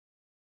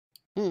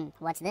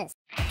What's this?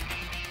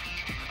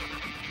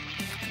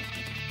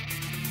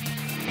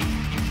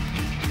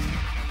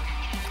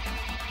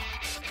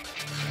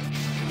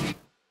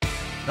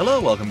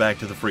 Hello, welcome back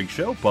to the Freak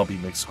Show. Bumpy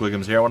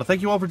McSquigums here. I want to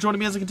thank you all for joining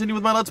me as I continue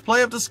with my Let's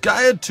Play of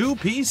Disgaea 2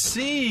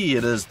 PC.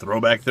 It is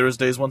Throwback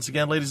Thursdays once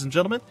again, ladies and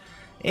gentlemen.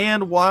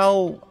 And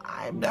while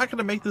I'm not going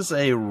to make this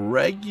a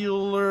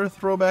regular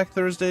Throwback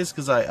Thursdays,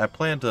 because I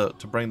plan to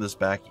bring this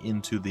back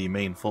into the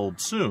main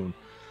fold soon.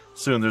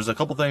 There's a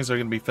couple things that are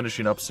going to be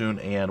finishing up soon,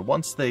 and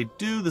once they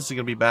do, this is going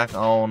to be back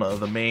on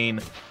the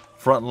main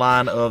front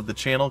line of the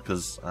channel,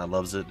 because I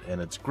loves it, and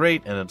it's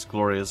great, and it's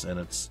glorious, and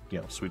it's, you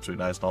know, sweet, sweet,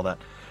 nice, and all that.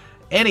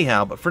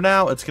 Anyhow, but for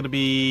now, it's going to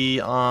be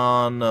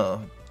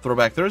on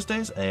Throwback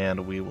Thursdays,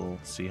 and we will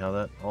see how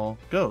that all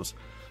goes.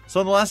 So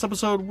in the last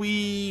episode,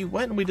 we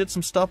went and we did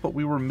some stuff, but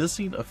we were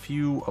missing a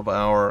few of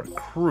our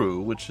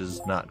crew, which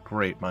is not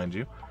great, mind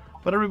you.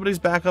 But everybody's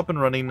back up and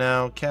running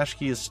now.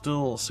 Kashki is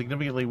still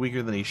significantly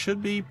weaker than he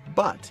should be,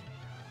 but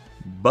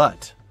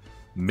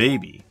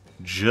maybe,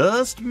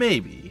 just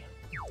maybe,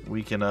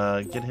 we can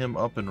get him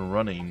up and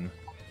running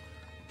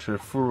to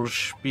full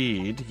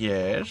speed.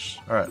 Yes.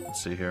 Alright,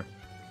 let's see here.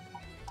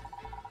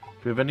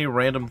 Do we have any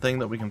random thing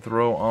that we can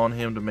throw on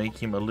him to make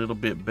him a little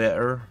bit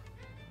better?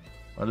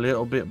 A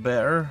little bit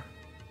better?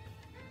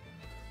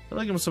 I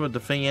like him some of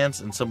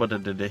defense and somebody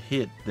to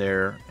hit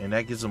there, and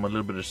that gives him a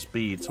little bit of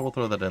speed, so we'll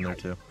throw that in there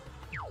too.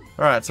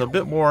 Alright, so a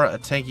bit more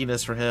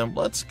tankiness for him.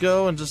 Let's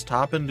go and just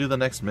hop in and do the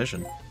next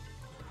mission.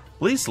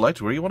 Please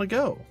select where you want to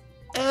go.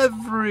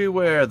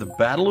 Everywhere, the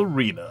battle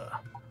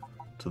arena.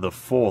 To the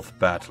 4th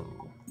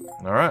battle.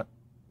 Alright.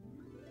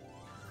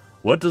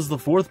 What does the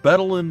 4th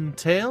battle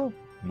entail?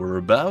 We're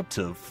about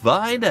to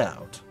find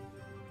out.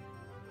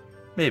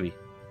 Maybe.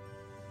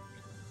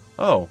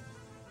 Oh,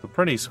 the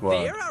Prinny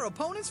squad. They're our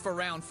opponents for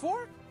round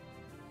 4?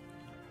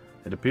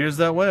 It appears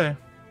that way.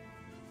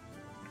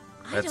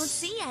 I don't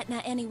see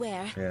Etna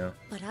anywhere. Yeah.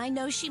 But I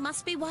know she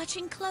must be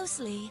watching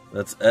closely.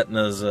 That's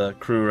Etna's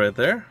crew right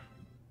there.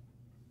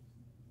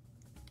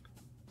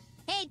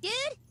 Hey, dude!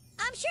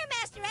 I'm sure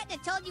Master Etna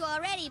told you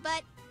already,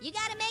 but you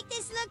gotta make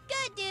this look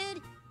good,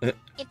 dude.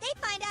 If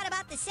they find out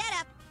about the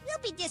setup, we'll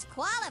be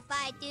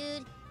disqualified,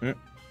 dude.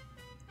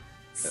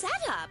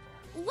 Setup?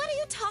 What are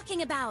you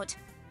talking about?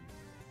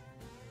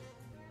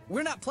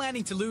 We're not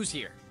planning to lose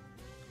here.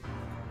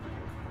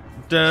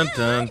 Dun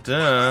dun dun.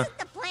 That wasn't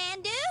the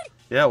plan, dude!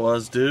 Yeah, it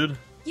was, dude.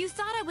 You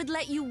thought I would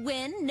let you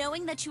win,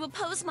 knowing that you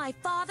oppose my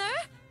father?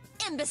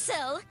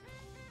 Imbecile!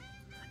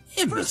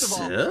 First of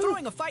all, Imbecile?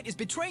 throwing a fight is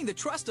betraying the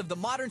trust of the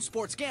modern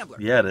sports gambler.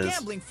 Yeah, it is.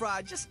 Gambling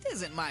fraud just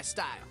isn't my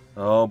style.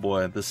 Oh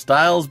boy, the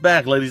style's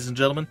back, ladies and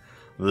gentlemen.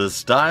 The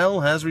style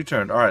has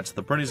returned. Alright, so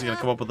the Prinnies are going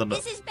to come up with a...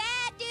 This is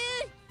bad,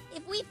 dude!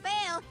 If we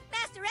fail,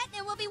 Master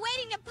Etna will be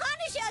waiting to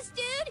punish us,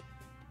 dude!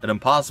 an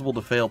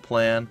impossible-to-fail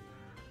plan.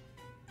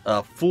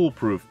 A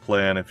foolproof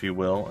plan, if you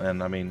will.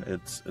 And, I mean,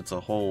 it's a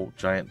whole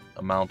giant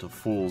amount of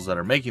fools that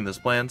are making this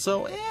plan,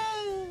 so,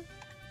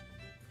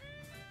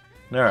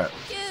 Alright.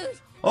 Dude,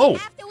 Oh! we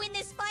have to win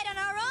this fight on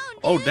our own,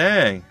 dude! Oh,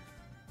 dang.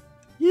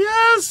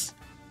 Yes!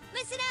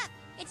 Listen up!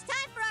 It's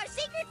time for our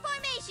secret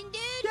formation,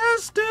 dude!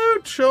 Yes,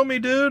 dude! Show me,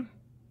 dude!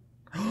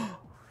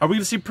 Are we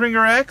gonna see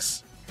Pringer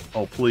X?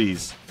 Oh,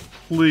 please.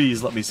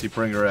 Please let me see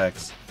Pringer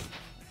X.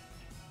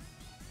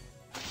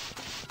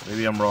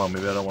 Maybe I'm wrong.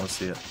 Maybe I don't want to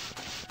see it.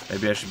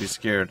 Maybe I should be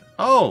scared.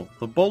 Oh!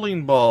 The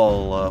bowling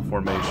ball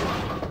formation.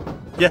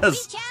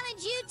 Yes! We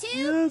challenge you to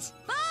Yes!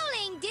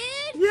 bowling,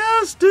 dude!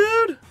 Yes,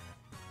 dude!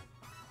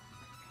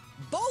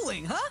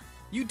 Bowling, huh?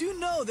 You do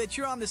know that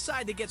you're on the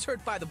side that gets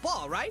hurt by the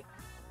ball, right?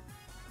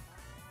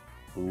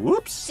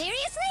 Whoops!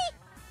 Seriously?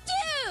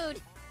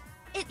 Dude!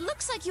 It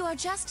looks like you are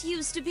just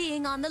used to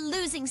being on the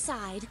losing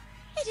side.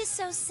 It is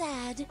so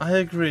sad. I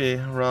agree,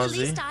 The Rosie.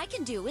 least I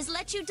can do is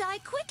let you die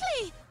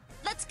quickly.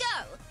 Let's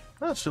go.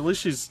 Well, at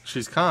least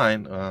she's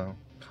kind.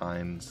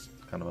 Kind's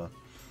kind of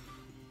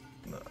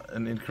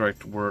an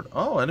incorrect word.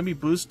 Oh, enemy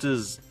boost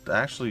is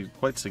actually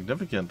quite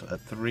significant at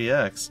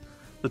 3x.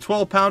 The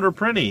 12-pounder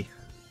Prinny.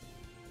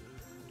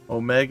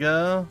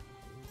 Omega.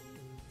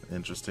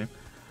 Interesting.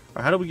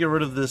 Alright, how do we get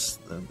rid of this?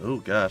 Oh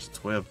gosh,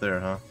 it's way up there,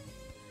 huh?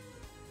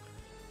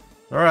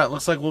 Alright,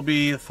 looks like we'll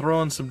be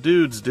throwing some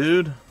dudes,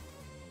 dude.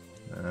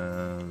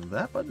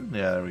 That button?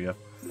 Yeah, there we go.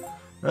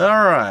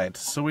 Alright,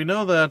 so we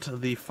know that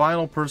the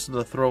final person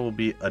to throw will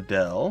be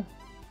Adele.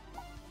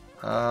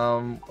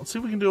 Let's see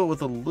if we can do it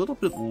with a little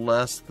bit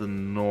less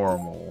than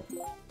normal.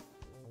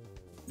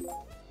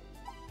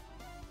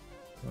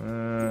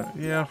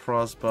 Yeah,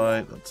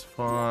 Frostbite, that's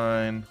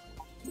fine.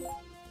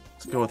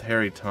 Let's go with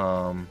Harry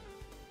Tom.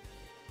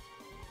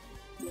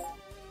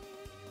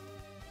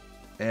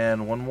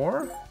 And one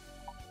more?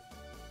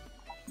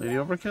 Lady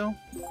Overkill?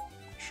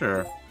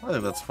 Sure, I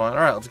think that's fine.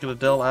 Alright, let's get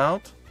Adele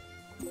out.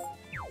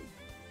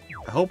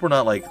 I hope we're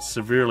not, like,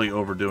 severely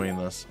overdoing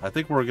this. I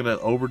think we're gonna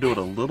overdo it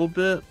a little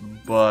bit,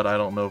 but I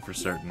don't know for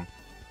certain.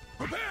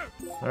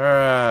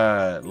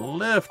 Alright,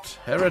 lift,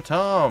 Harry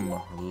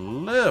Tom.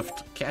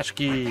 Lift,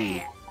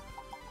 Kashki.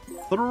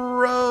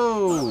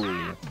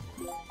 Throw!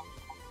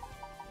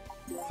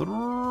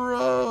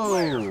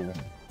 Throw.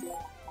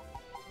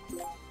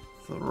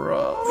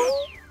 Throw.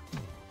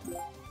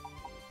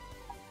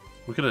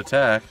 We could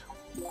attack,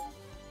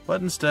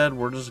 but instead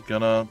we're just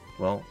gonna,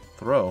 well,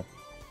 throw.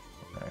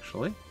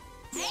 Actually.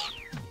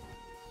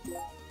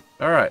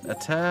 Alright,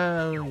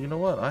 attack. You know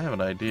what? I have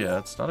an idea.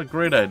 It's not a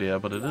great idea,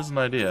 but it is an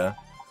idea.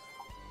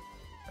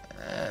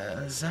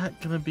 Is that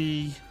gonna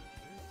be...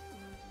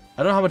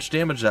 I don't know how much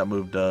damage that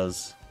move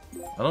does.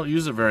 I don't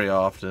use it very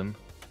often.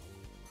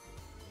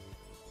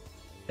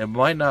 It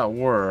might not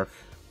work.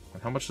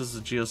 How much does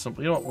the Geo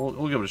Simple... You know what?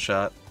 We'll give it a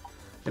shot.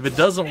 If it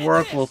doesn't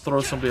work, we'll throw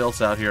somebody else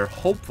out here,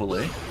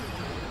 hopefully.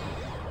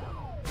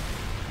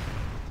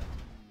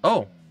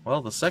 Oh,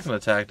 well, the second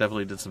attack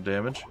definitely did some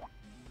damage.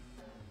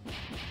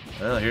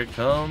 Well, here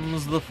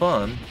comes the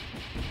fun.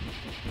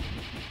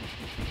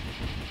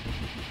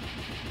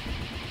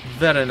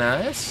 Very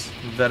nice.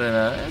 Very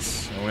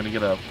nice. And we're going to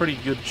get a pretty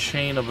good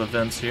chain of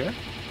events here.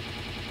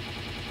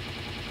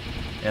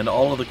 And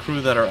all of the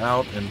crew that are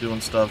out and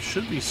doing stuff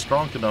should be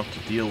strong enough to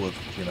deal with,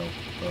 you know,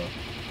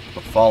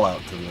 the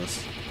fallout to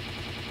this.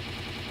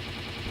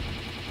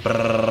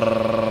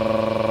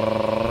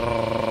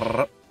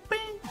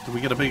 Did we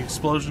get a big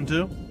explosion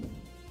too?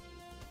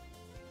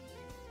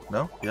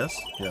 No? Yes?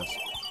 Yes.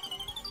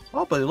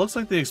 Oh, but it looks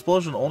like the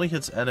explosion only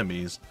hits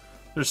enemies.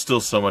 There's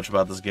still so much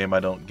about this game I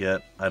don't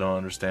get, I don't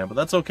understand, but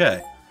that's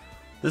okay.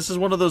 This is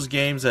one of those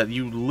games that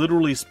you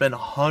literally spend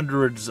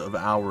hundreds of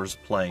hours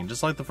playing,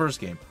 just like the first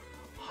game.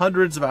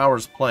 Hundreds of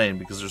hours playing,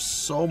 because there's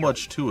so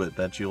much to it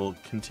that you'll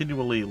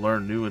continually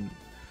learn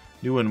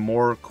new and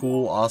more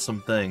cool,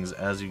 awesome things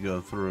as you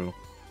go through.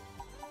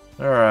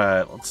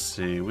 Alright, let's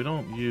see. We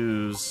don't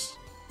use...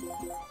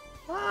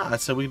 I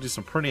said we can do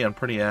some Prinny on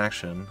Prinny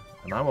action,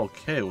 and I'm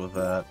okay with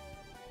that.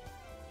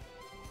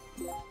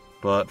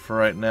 But for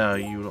right now,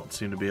 you don't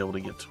seem to be able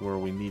to get to where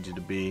we need you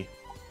to be.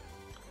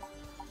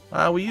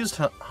 We used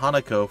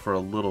Hanako for a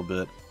little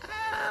bit.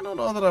 I don't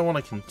know that I want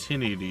to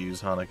continue to use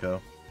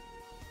Hanako.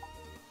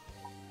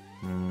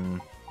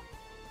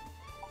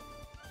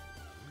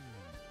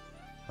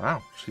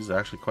 Wow, she's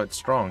actually quite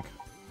strong.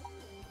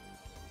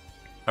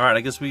 Alright,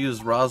 I guess we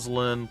use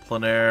Rosalind,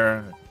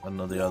 Plenaire, and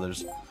the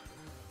others.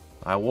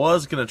 I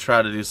was going to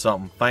try to do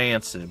something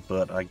fancy,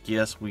 but I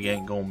guess we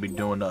ain't going to be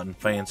doing nothing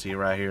fancy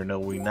right here. No,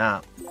 we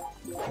not.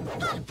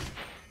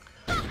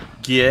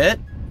 Get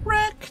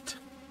wrecked!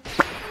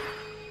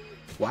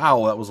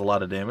 Wow, that was a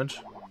lot of damage.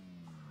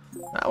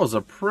 That was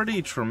a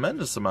pretty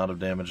tremendous amount of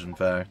damage, in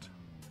fact.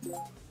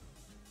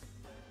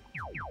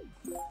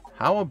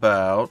 How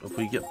about if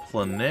we get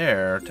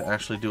Plenaire to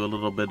actually do a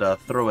little bit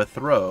of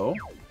throw.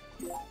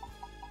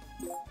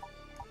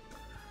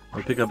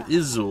 We pick up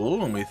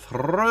Izul and we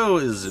throw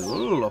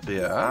Izul up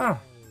here.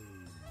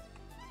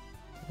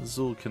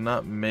 Izul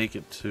cannot make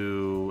it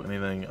to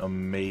anything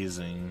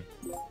amazing.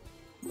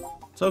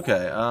 It's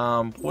okay.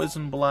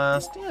 Poison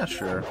Blast, yeah,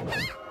 sure.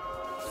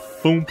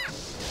 Boom.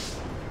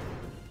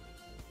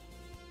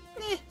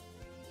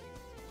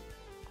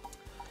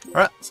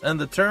 Alright, let's end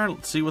the turn.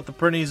 Let's see what the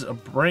Prinnies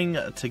bring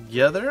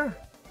together.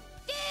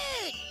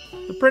 Dude!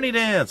 The Prinny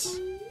dance!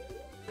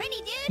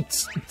 Prinny, dude!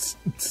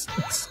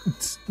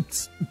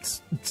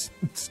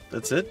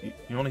 That's it?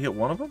 You only hit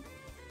one of them?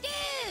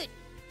 Dude!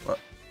 What?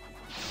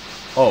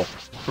 Oh,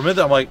 for a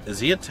minute I'm like, is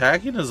he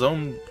attacking his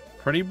own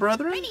Prinny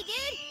brethren? Prinny,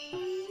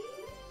 dude!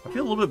 I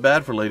feel a little bit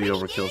bad for Lady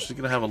Overkill. She's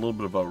gonna have a little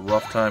bit of a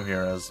rough time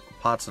here as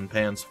pots and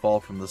pans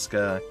fall from the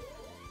sky.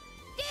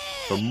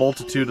 The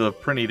multitude of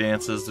Prinny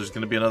dances, there's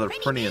going to be another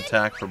Prinny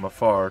attack from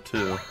afar,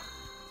 too.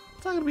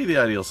 It's not going to be the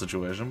ideal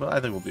situation, but I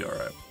think we'll be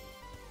alright.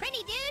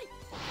 Prinny, dude!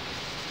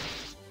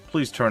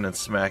 Please turn and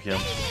smack him.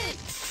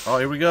 Prinny, dude! Oh,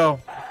 here we go.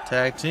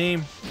 Tag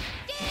team.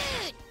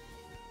 Dude!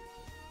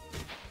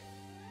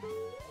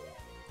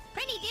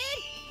 Prinny,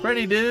 dude!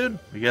 Prinny dude!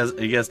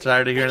 Are you guys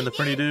tired of hearing the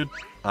Prinny dude?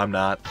 I'm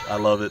not. I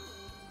love it.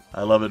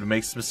 I love it. It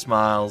makes me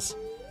smiles.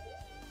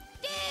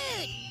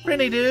 Dude!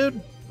 Prinny dude!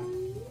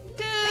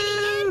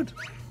 Dude!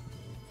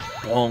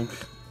 Bonk.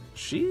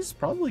 She's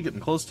probably getting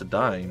close to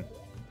dying.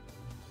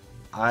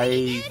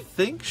 I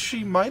think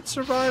she might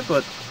survive,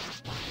 but...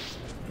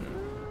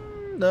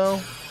 No.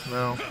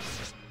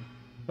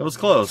 It was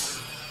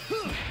close.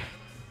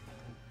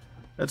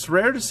 It's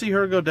rare to see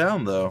her go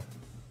down, though.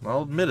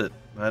 I'll admit it.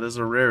 That is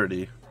a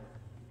rarity.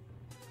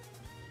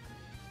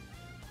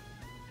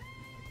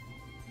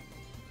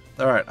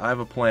 Alright, I have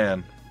a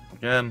plan.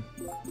 Again,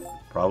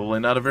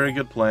 probably not a very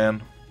good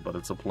plan, but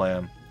it's a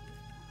plan.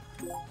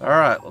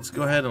 Alright, let's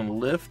go ahead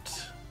and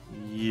lift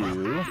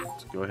you.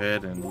 Let's go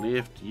ahead and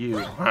lift you.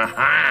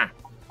 Ha-ha!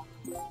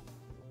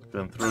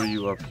 Gonna throw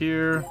you up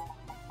here.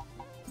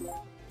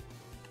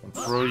 And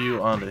throw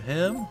you onto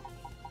him.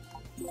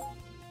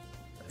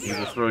 He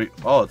will throw you.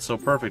 Oh, it's so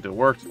perfect. It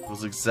worked. It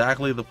was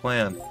exactly the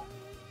plan.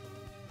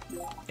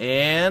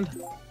 And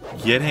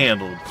get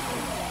handled.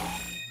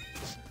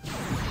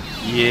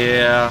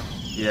 Yeah,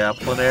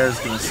 Plenaire's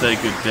gonna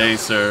say good day,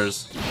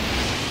 sirs.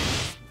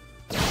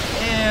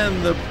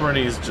 And the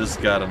Prinnies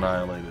just got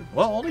annihilated.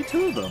 Well, only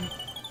two of them,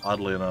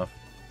 oddly enough.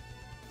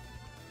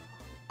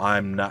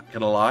 I'm not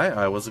gonna lie,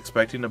 I was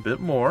expecting a bit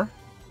more.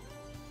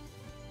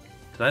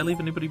 Did I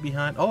leave anybody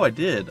behind? Oh, I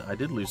did. I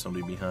did leave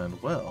somebody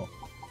behind. Well,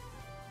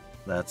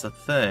 that's a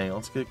thing.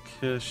 Let's get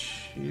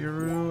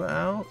Kashiru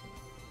out.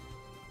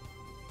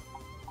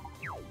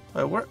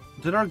 Wait, where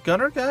did our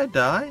gunner guy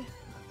die?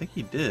 I think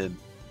he did.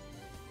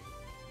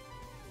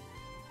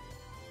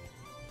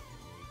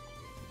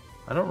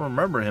 I don't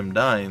remember him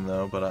dying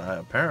though, but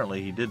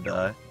apparently he did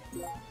die.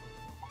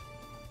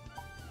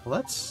 Well,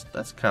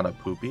 that's kind of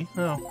poopy.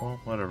 Oh, well,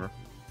 whatever.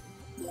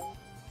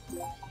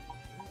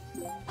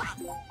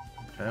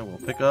 Okay, we'll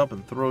pick up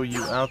and throw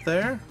you out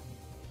there.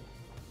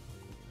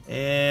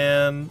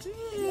 And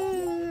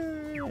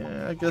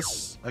yeah, I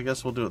guess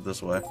we'll do it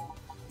this way.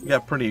 We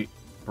got Prinny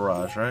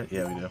barrage, right?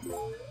 Yeah, we do.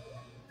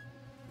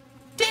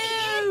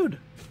 Dude!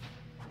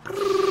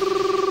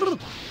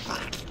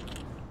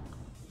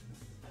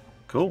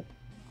 Cool.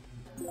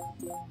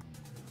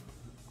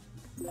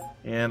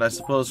 And I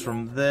suppose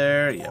from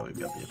there, yeah, we've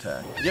got the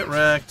attack. Get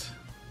wrecked.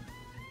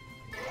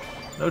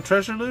 No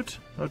treasure loot?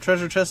 No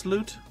treasure chest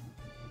loot?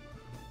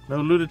 No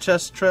looted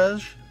chest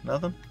treasure?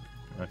 Nothing?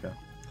 Okay.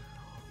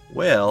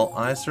 Well,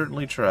 I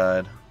certainly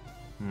tried.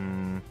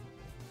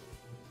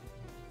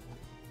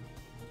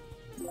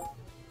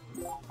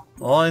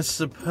 Well, I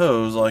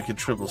suppose I could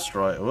triple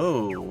strike.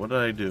 Whoa, what did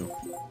I do?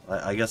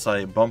 I guess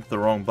I bumped the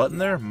wrong button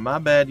there. My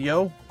bad,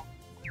 yo.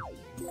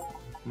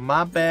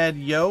 My bad,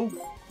 yo.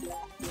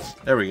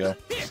 There we go.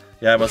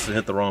 Yeah, I must have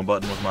hit the wrong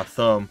button with my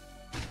thumb.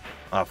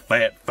 I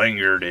fat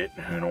fingered it.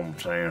 You know what I'm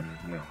saying?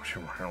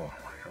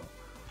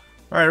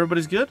 Alright,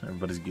 everybody's good?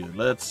 Everybody's good.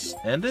 Let's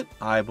end it.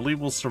 I believe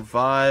we'll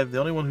survive. The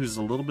only one who's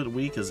a little bit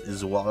weak is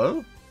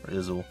Izzle.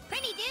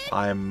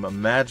 I'm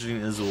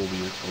imagining Izzle will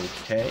be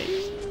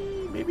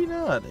okay. Maybe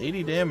not.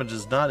 80 damage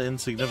is not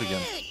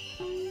insignificant.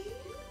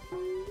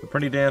 The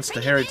Prinny dance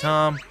to Harry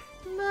Tom.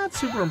 Not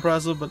super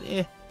impressive, but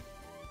eh.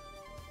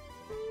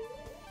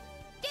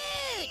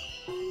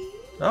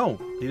 Oh,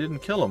 he didn't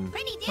kill him.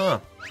 Huh.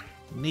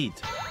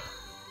 Neat.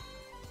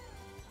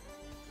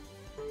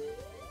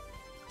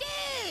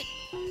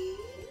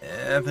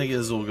 I think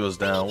Izzle goes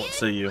down. What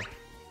say you?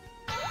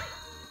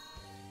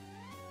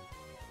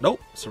 Nope.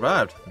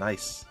 Survived.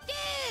 Nice.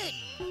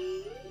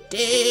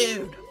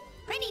 Dude!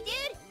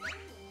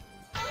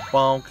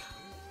 Bonk.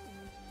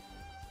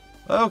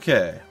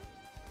 Okay.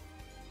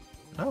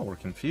 Oh, we're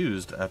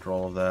confused after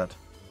all of that.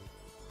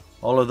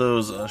 All of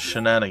those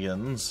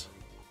shenanigans.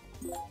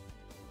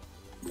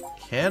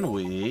 Can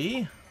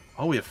we...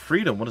 Oh, we have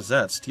freedom. What is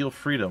that? Steal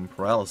freedom.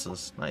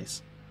 Paralysis.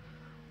 Nice.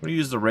 I'm going to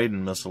use the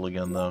Raiden missile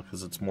again, though,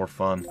 because it's more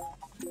fun.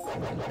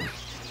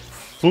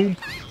 Boom.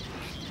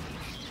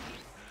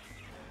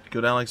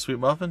 Go down like Sweet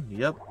Muffin?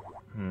 Yep.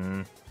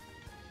 No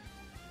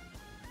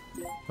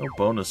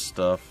bonus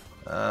stuff.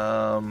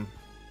 Can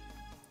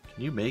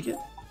you make it?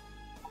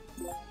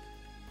 You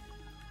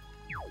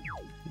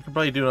can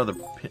probably do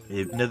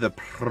another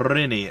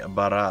Prinny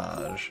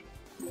barrage.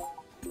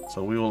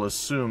 So we will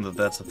assume that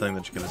that's the thing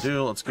that you're going to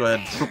do. Let's go ahead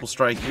and triple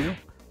strike you.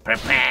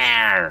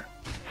 Prepare!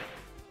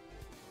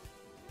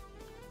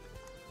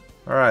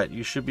 Alright,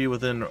 you should be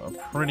within a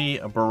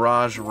Prinny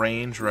barrage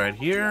range right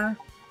here.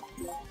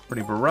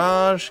 Prinny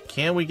barrage.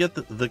 Can we get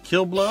the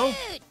kill blow?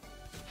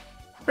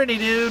 Prinny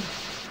dude!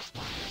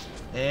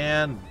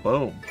 And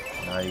boom.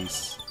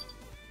 Nice.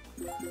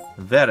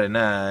 Very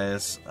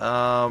nice.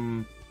 How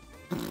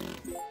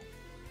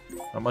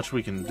much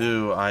we can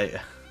do,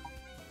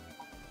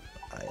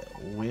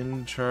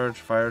 wind charge,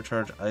 fire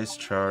charge, ice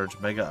charge,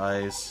 mega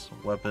ice,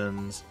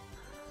 weapons.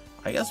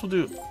 I guess we'll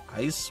do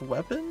ice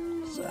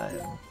weapons?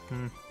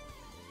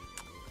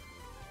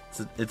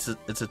 It's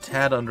a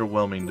tad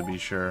underwhelming to be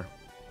sure.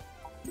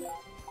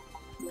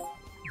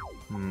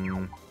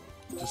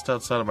 Just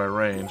outside of my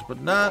range,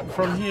 but not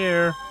from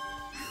here.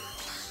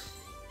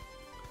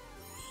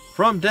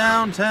 From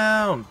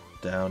downtown!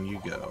 Down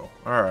you go.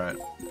 Alright.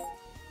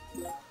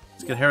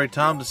 Let's get Harry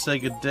Tom to say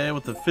good day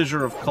with the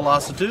Fissure of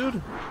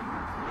Colossitude.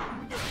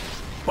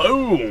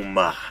 Boom!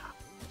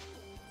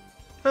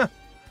 Huh.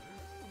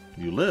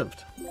 You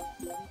lived.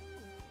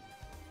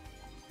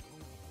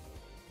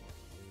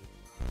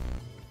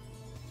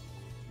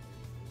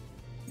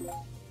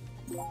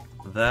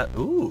 That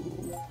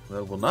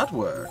will not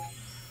work.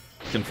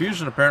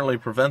 Confusion apparently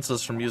prevents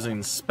us from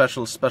using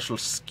special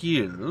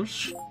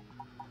skills.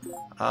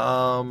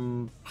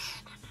 Yeah,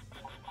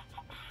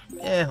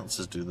 let's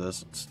just do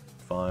this. It's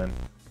fine.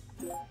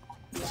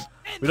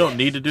 We don't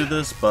need to do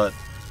this, but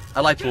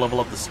I like to level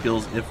up the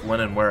skills if, when,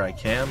 and where I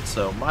can,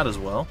 so might as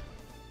well.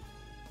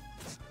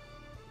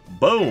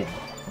 Boom!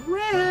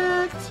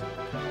 Wrecked!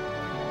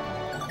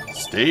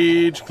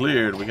 Stage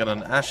cleared. We got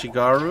an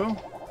Ashigaru,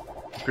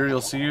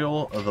 Imperial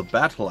Seal, the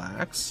Battle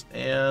Axe,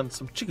 and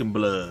some chicken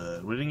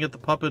blood. We didn't get the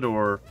puppet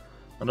or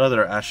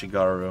another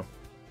Ashigaru.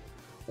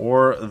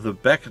 Or the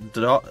Beck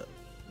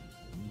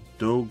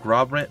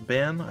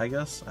Dograban, I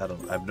guess? I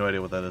have no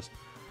idea what that is.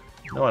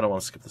 No, I don't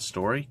want to skip the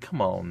story.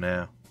 Come on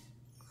now.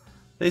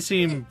 They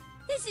seem...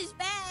 This is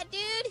bad,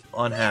 dude.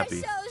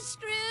 Unhappy. We're so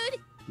screwed.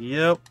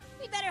 Yep.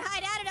 We better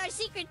hide out at our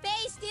secret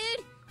base,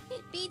 dude.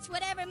 It beats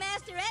whatever whatever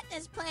Master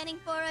Etna's planning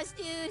for us,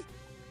 dude.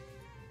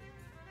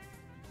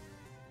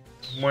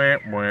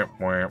 Mwah, mwah,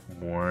 mwah,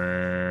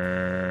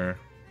 mwah.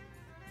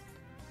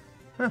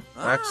 Huh,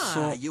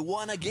 Axel. You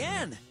won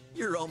again.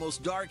 You're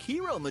almost Dark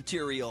Hero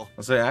material.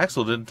 I say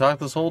Axel didn't talk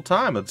this whole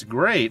time. It's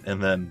great.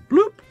 And then,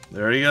 bloop,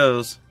 there he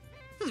goes.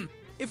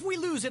 If we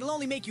lose, it'll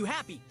only make you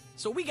happy.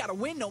 So we gotta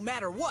win no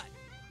matter what.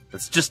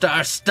 It's just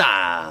our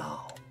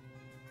style.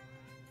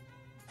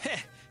 Heh,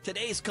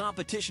 today's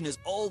competition is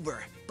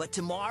over, but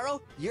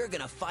tomorrow you're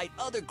gonna fight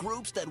other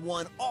groups that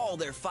won all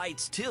their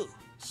fights too.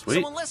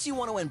 Sweet. So unless you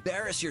want to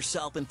embarrass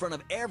yourself in front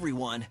of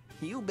everyone,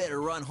 you better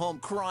run home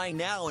crying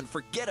now and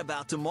forget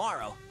about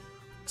tomorrow.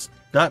 It's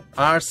not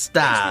our Thanks for the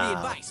style.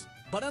 advice.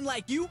 But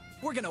unlike you,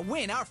 we're gonna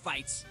win our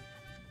fights.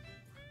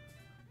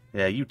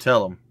 Yeah, you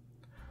tell him.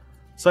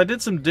 So I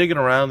did some digging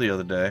around the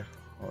other day.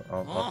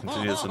 I'll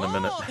continue this in a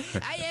minute.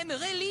 I am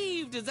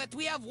relieved that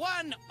we have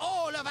won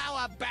all of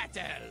our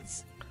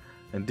battles.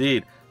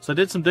 Indeed. So I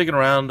did some digging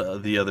around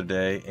the other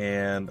day,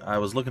 and I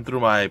was looking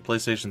through my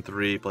PlayStation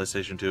 3,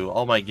 PlayStation 2,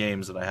 all my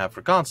games that I have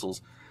for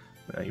consoles.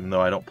 Even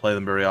though I don't play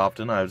them very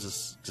often, I was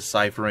just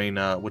deciphering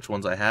which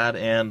ones I had,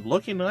 and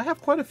looking, and I have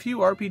quite a few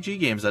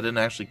RPG games I didn't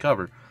actually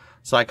cover.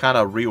 So I kind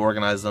of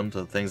reorganized them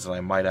to things that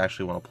I might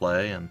actually want to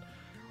play, and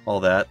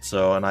all that.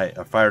 So, and I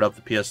fired up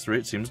the PS3.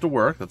 It seems to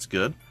work. That's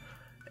good.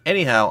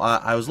 Anyhow,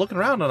 I was looking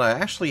around, and I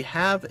actually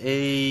have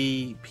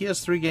a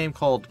PS3 game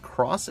called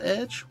Cross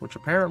Edge, which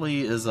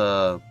apparently is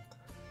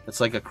it's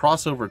like a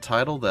crossover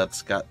title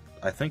that's got,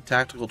 I think,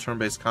 tactical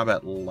turn-based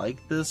combat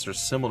like this, or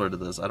similar to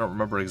this. I don't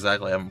remember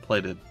exactly. I haven't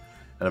played it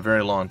in a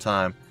very long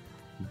time.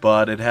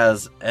 But it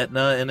has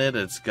Etna in it.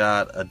 It's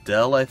got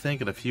Adele, I think,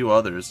 and a few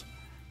others.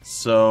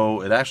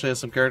 So it actually has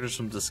some characters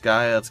from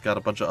Disgaea. It's got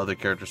a bunch of other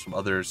characters from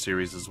other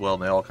series as well,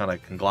 and they all kind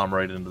of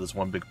conglomerate into this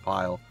one big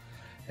pile.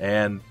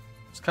 And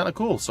it's kind of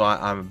cool, so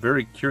I'm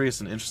very curious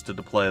and interested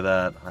to play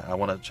that. I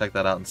want to check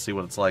that out and see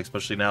what it's like,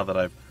 especially now that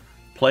I've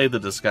played the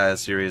Disgaea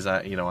series.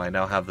 I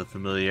now have the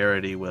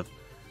familiarity with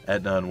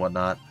Etna and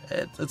whatnot.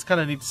 It's kind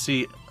of neat to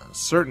see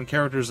certain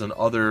characters in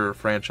other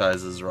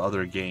franchises or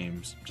other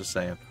games. Just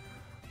saying.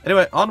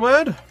 Anyway,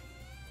 onward!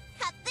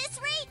 At this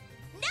rate,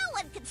 no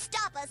one can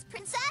stop us,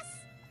 Princess!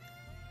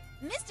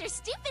 Mr.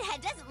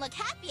 Stupidhead doesn't look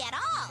happy at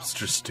all.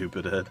 Mr.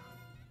 Stupidhead.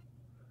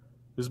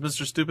 Who's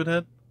Mr.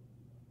 Stupidhead?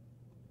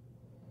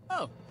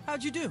 Oh,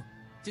 how'd you do?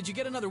 Did you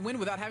get another win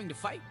without having to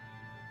fight?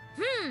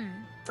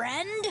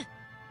 Friend?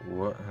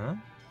 What, huh?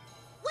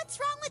 What's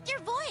wrong with your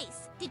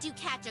voice? Did you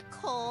catch a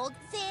cold,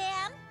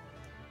 Sam?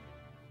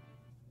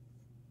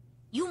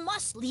 You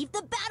must leave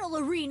the battle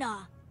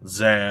arena.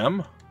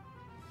 Zam?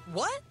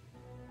 What?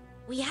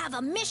 We have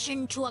a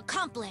mission to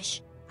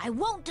accomplish. I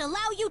won't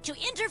allow you to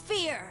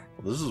interfere.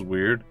 Well, this is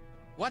weird.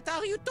 What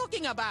are you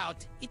talking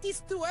about? It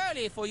is too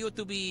early for you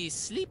to be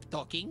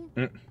sleep-talking.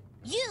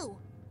 You,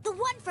 the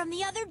one from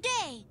the other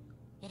day.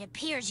 It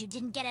appears you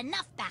didn't get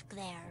enough back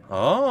there.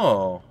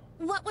 Oh.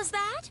 What was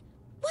that?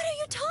 What are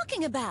you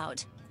talking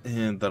about?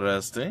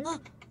 Interesting.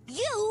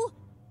 You?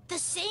 The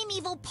same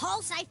evil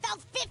pulse I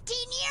felt 15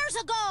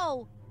 years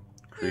ago!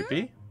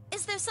 Creepy.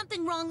 Is there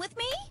something wrong with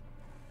me?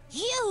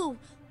 You!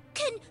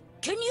 Can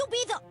you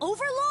be the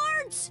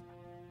Overlords?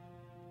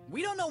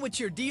 We don't know what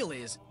your deal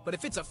is, but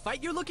if it's a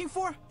fight you're looking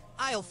for,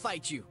 I'll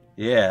fight you.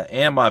 Yeah,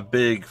 and my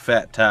big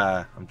fat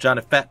tie. I'm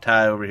Johnny Fat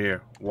Tie over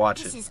here.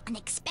 Watch This it. is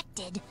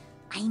unexpected.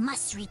 I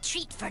must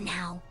retreat for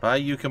now.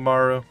 Bye,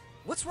 Yukimaru.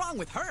 What's wrong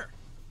with her?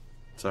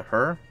 It's a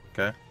her?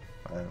 Okay.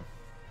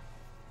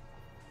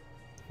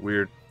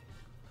 Weird.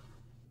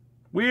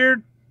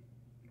 Weird.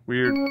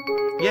 Weird.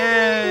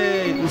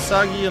 Yay!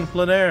 Usagi in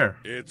plein air.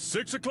 It's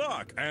 6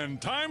 o'clock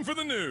and time for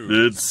the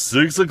news. It's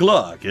 6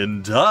 o'clock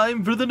and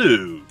time for the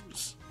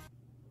news.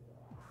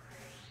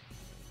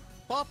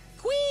 Pop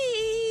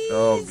quiz!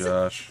 Oh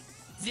gosh.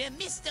 The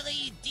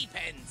mystery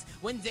deepens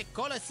when the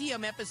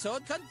Colosseum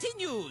episode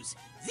continues.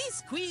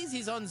 This quiz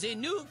is on the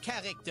new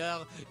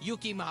character,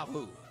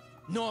 Yukimaru.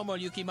 Normal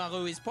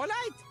Yukimaru is polite,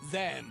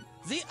 them.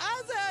 The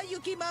other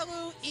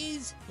Yukimaru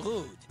is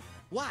rude.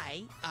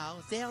 Why are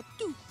there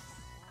two?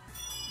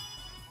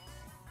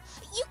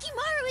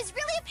 Yukimaru is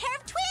really a pair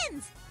of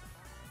twins!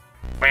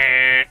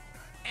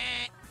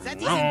 That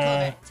is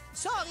incorrect.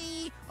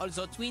 Sorry.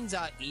 Although twins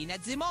are in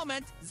at the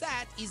moment,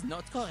 that is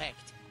not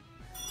correct.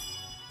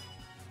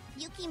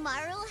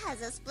 Yukimaru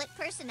has a split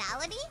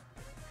personality?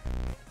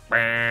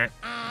 That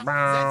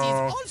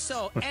is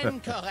also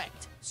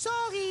incorrect.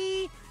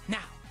 Sorry.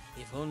 Now,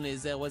 if only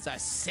there was a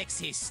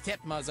sexy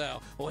stepmother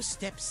or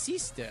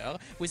stepsister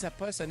with a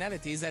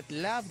personality that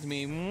loved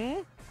me,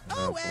 hmm?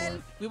 Oh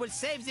well, we will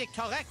save the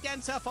correct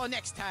answer for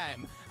next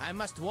time. I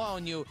must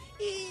warn you,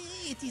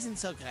 it isn't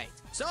so great.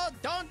 So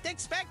don't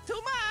expect too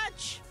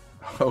much.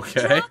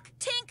 Okay. Drak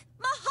Tink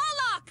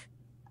Mahalak!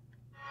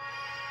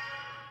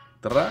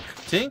 Drak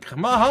Tink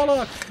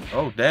Mahalak.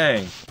 Oh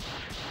dang.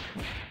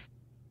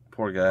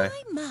 Poor guy.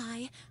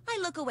 My, I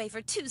look away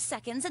for 2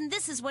 seconds and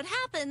this is what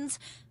happens.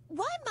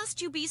 Why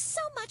must you be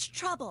so much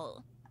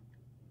trouble?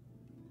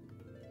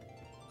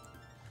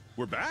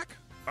 We're back?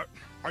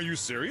 Are you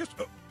serious?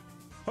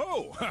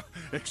 Oh,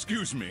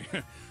 excuse me.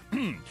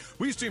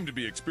 We seem to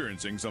be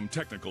experiencing some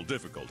technical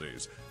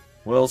difficulties.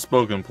 Well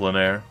spoken,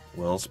 Plenaire.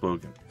 Well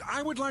spoken.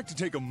 I would like to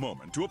take a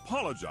moment to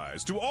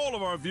apologize to all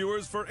of our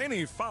viewers for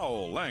any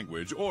foul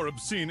language or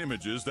obscene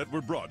images that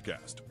were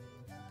broadcast.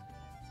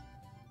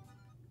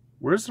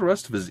 Where's the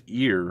rest of his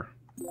ear?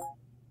 You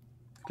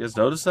guys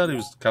notice that? He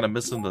was kind of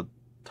missing the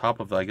top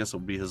of, I guess it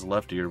would be his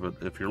left ear, but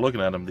if you're looking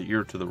at him, the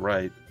ear to the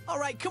right. All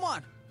right, come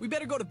on. We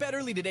better go to bed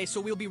early today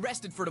so we'll be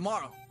rested for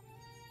tomorrow.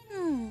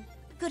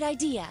 Good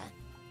idea.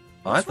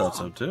 I thought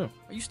so too.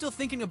 Are you still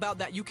thinking about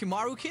that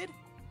Yukimaru kid?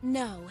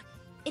 No,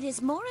 it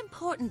is more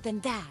important than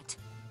that.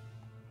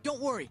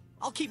 Don't worry.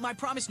 I'll keep my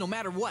promise no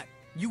matter what.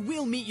 You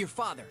will meet your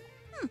father.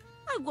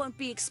 I won't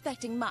be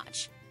expecting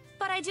much,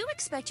 but I do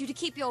expect you to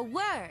keep your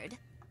word.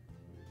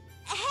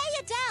 Hey,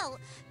 Adele,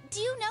 do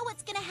you know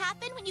what's gonna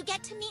happen when you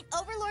get to meet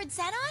Overlord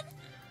Zenon?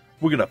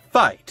 We're gonna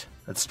fight.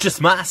 That's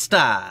just my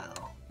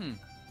style.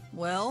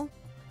 Well?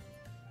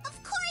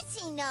 Of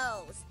course he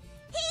knows.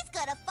 He's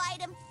gonna fight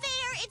him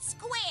fair and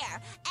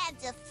square and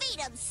defeat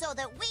him so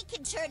that we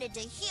can turn into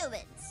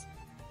humans.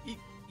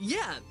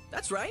 Yeah,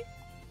 that's right.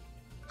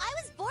 I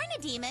was born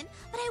a demon,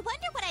 but I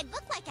wonder what I'd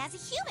look like as a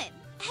human.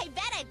 I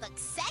bet I'd look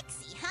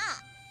sexy,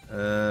 huh?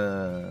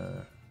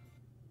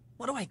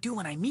 What do I do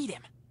when I meet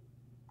him?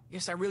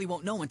 Guess I really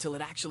won't know until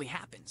it actually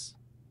happens.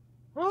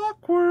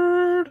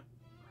 Awkward.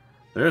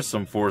 There's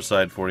some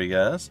foresight for you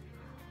guys.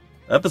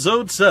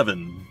 Episode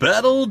 7,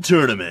 Battle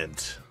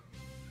Tournament.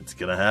 It's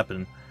gonna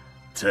happen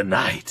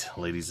tonight,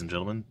 ladies and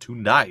gentlemen.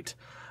 Tonight.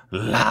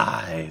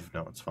 Live.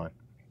 No, it's fine.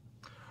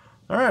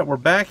 Alright, we're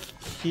back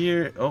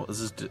here. Oh,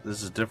 this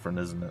is different,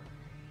 isn't it?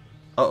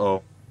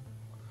 Uh-oh.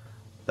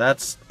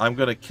 That's I'm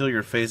gonna kill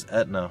your face,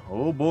 Etna.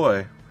 Oh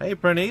boy. Hey,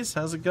 Prinnies,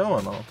 how's it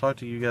going? I'll talk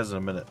to you guys in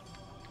a minute.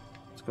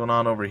 What's going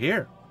on over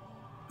here?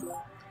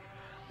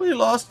 We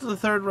lost the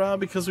third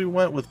round because we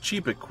went with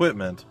cheap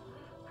equipment.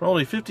 For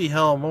only 50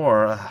 hell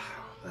more.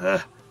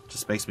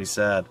 Just makes me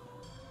sad.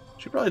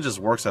 She probably just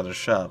works at a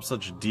shop.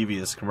 Such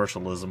devious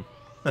commercialism.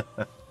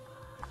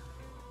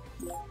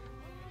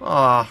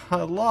 Aw,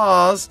 I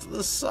lost.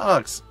 This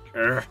sucks.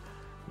 Now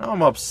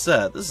I'm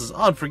upset. This is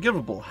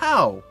unforgivable.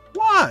 How?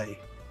 Why?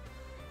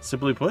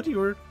 Simply put, you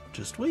were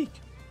just weak.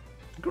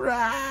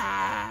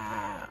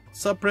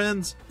 Sup,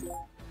 Prince?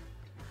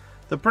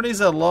 The Prinnies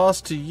that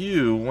lost to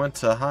you went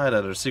to hide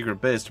at our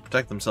secret base to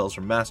protect themselves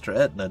from Master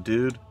Etna,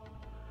 dude.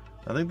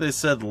 I think they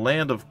said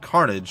Land of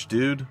Carnage,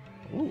 dude.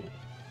 Ooh.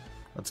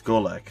 That's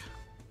Golek.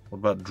 What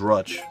about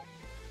Drutch?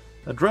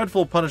 A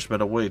dreadful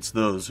punishment awaits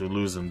those who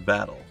lose in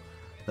battle.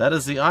 That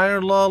is the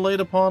iron law laid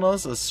upon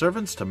us as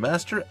servants to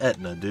Master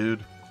Etna,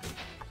 dude.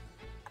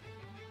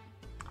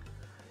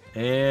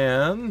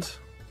 And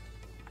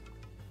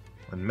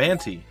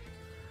Manti.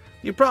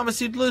 You promised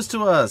you'd lose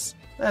to us.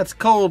 That's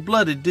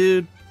cold-blooded,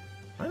 dude.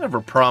 I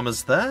never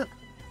promised that.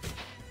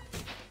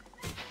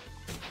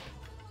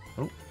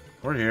 Oh,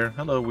 we're here.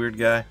 Hello, weird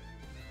guy.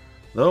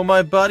 Though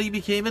my body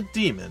became a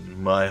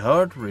demon, my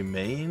heart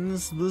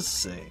remains the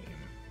same.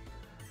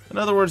 In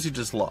other words, he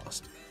just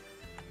lost.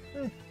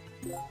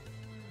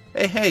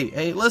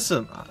 Hey,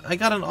 listen. I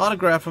got an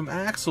autograph from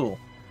Axel.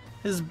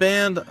 His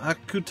band,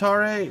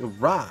 Akutare,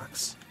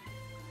 rocks.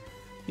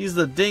 He's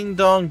the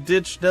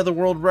ding-dong-ditch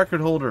Netherworld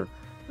record holder.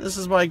 This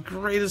is my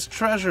greatest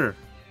treasure.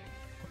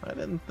 I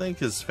didn't think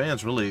his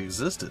fans really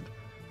existed.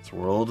 This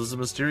world is a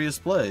mysterious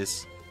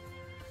place.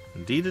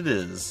 Indeed it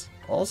is.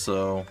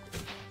 Also,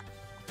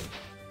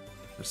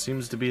 there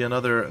seems to be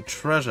another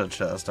treasure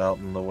chest out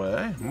in the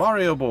way.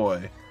 Mario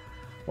Boy.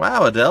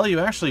 Wow, Adele, you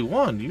actually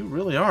won. You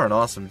really are an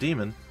awesome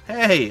demon.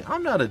 Hey,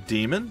 I'm not a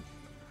demon.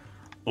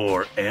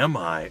 Or am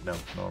I? No,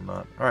 I'm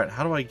not. Alright,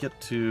 how do I get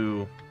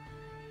to...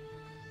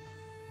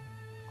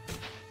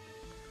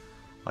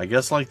 I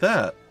guess like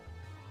that.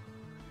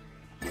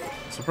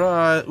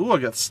 Surprise! Ooh, I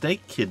got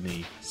snake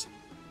kidneys.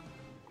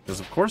 Because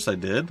of course I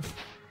did.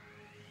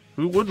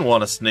 Who wouldn't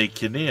want a snake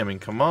kidney? I mean,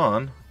 come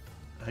on. What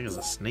the heck is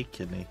a snake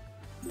kidney?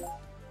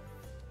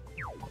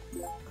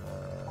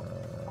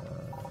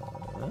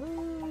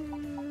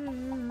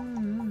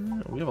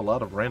 We have a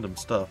lot of random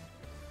stuff.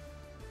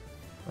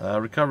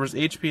 Recovers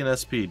HP and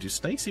SP. Do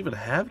snakes even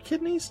have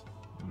kidneys?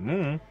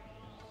 I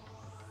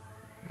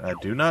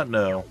do not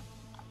know.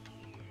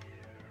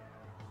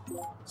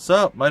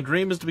 Sup, my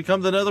dream is to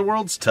become the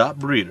Netherworld's top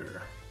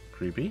breeder.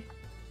 Creepy.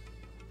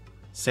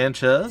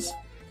 Sanchez?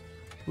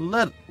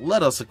 Let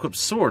us equip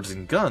swords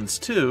and guns,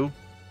 too.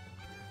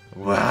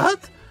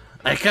 What?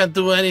 I can't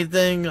do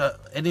anything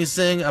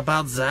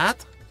about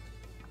that?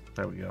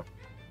 There we go.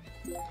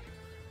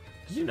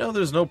 Did you know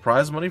there's no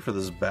prize money for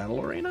this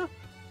battle arena?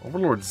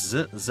 Overlord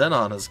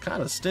Zenon is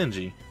kind of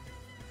stingy.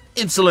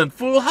 Insolent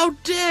fool, how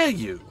dare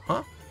you?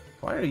 Huh?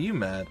 Why are you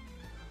mad?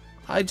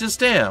 I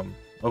just am,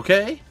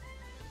 okay?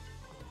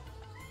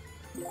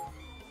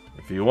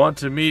 If you want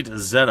to meet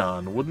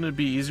Zenon, wouldn't it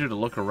be easier to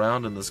look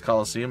around in this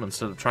Colosseum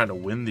instead of trying to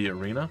win the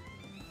arena?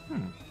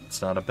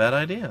 It's not a bad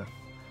idea.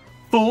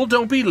 Fool,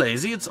 don't be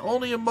lazy. It's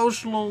only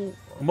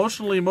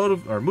emotionally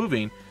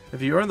moving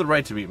if you earn the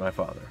right to meet my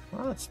father.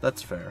 Well,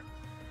 that's fair.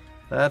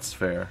 That's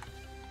fair.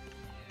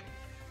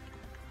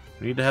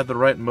 We need to have the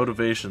right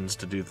motivations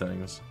to do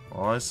things.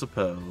 Well, I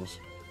suppose.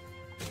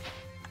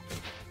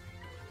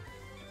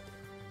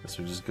 Guess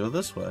we just go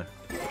this way.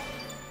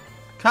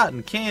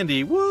 Cotton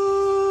candy,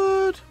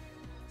 what?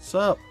 What's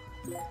up?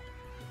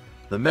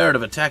 The merit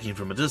of attacking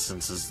from a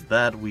distance is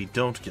that we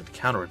don't get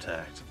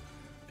counterattacked.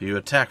 If you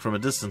attack from a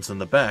distance in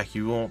the back,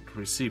 you won't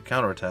receive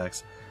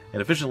counterattacks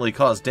and efficiently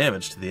cause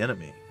damage to the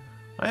enemy.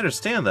 I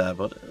understand that,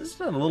 but isn't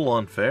that a little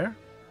unfair?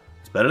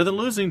 It's better than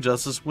losing,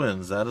 justice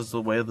wins. That is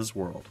the way of this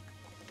world.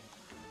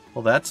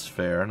 Well, that's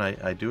fair, and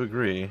I do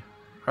agree.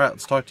 Alright,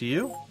 let's talk to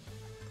you.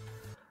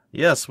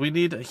 Yes, we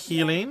need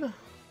healing.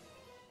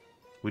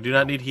 We do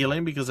not need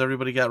healing because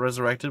everybody got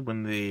resurrected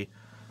when the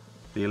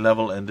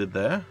level ended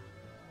there.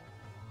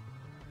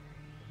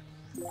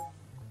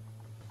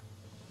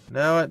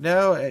 No, I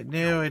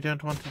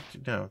don't want to.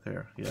 No,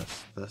 there.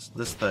 Yes,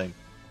 this thing.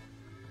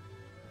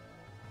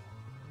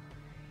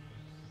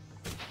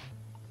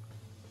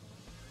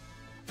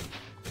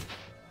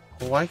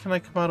 Well, why can I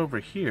come out over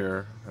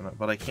here,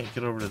 but I can't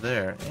get over to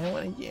there?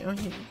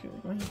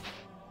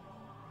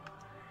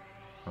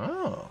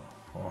 Oh.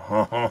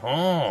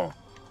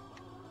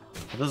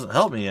 It doesn't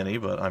help me any,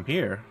 but I'm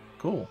here.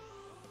 Cool.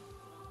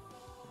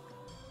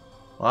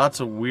 Lots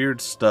of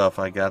weird stuff,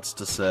 I got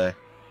to say.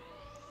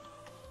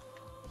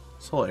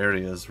 This whole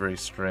area is very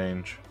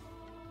strange.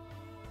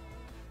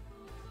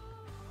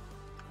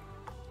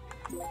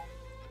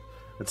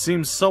 It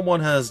seems someone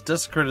has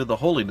desecrated the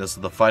holiness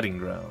of the fighting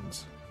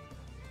grounds.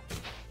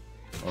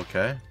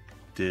 Okay.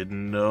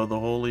 Didn't know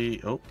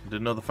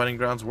the fighting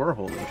grounds were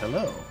holy.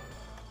 Hello.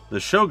 The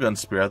Shogun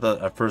Spear. I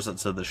thought at first it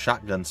said the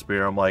Shotgun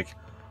Spear. I'm like,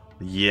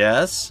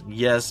 yes,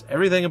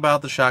 everything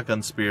about the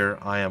Shotgun Spear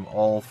I am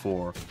all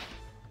for.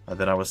 And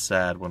then I was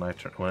sad when it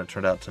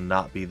turned out to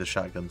not be the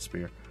Shotgun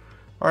Spear.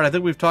 Alright, I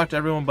think we've talked to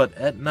everyone but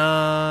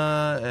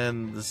Etna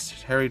and this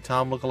Harry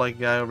Tom lookalike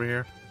guy over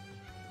here.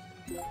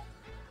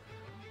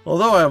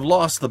 Although I have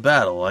lost the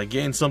battle, I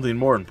gained something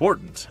more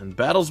important. In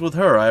battles with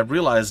her, I have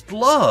realized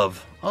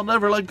love! I'll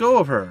never let go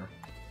of her.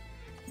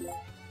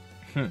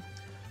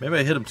 Maybe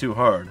I hit him too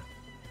hard.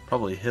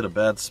 Probably hit a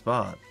bad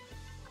spot.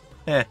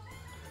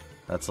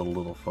 That's a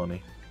little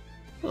funny.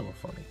 It's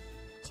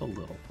a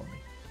little funny.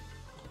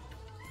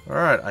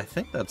 Alright, I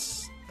think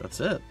that's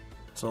it.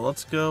 So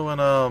let's go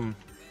and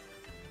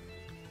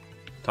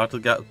talk to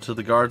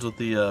the guards with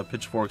the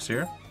pitchforks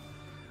here.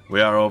 We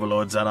are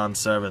Overlords and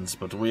servants,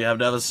 but we have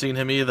never seen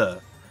him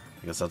either.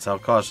 I guess that's how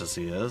cautious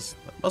he is.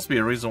 There must be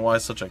a reason why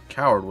such a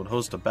coward would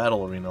host a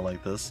battle arena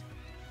like this.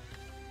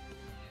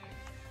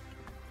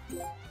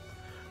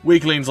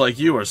 Weaklings like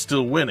you are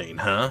still winning,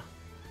 huh?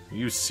 Are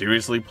you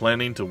seriously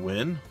planning to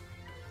win?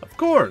 Of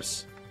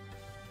course!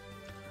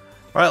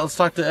 Alright, let's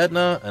talk to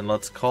Etna, and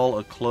let's call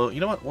a close... You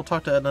know what? We'll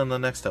talk to Etna in the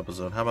next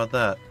episode. How about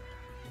that?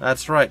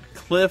 That's right.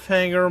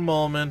 Cliffhanger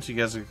moment. You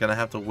guys are going to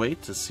have to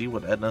wait to see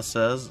what Etna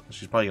says.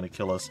 She's probably going to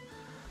kill us.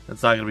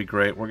 It's not going to be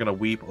great. We're going to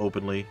weep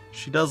openly.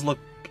 She does look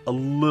a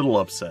little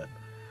upset.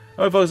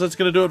 Alright, folks, that's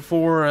going to do it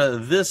for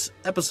this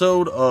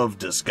episode of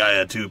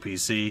Disgaea 2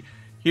 PC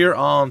here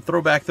on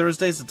Throwback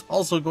Thursdays. It's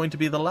also going to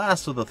be the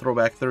last of the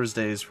Throwback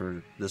Thursdays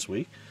for this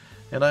week.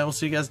 And I will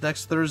see you guys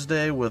next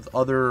Thursday with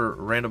other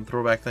random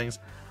throwback things.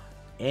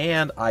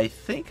 And I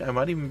think I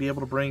might even be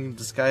able to bring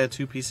Disgaea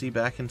 2 PC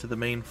back into the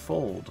main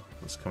fold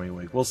this coming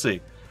week. We'll see.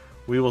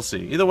 We will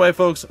see. Either way,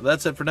 folks,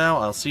 that's it for now.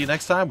 I'll see you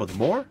next time with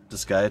more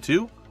Disgaea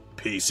 2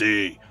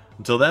 PC.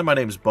 Until then, my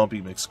name is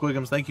Bumpy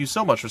McSquigums. Thank you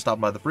so much for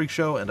stopping by the Freak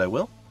Show, and I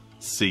will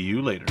see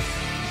you later.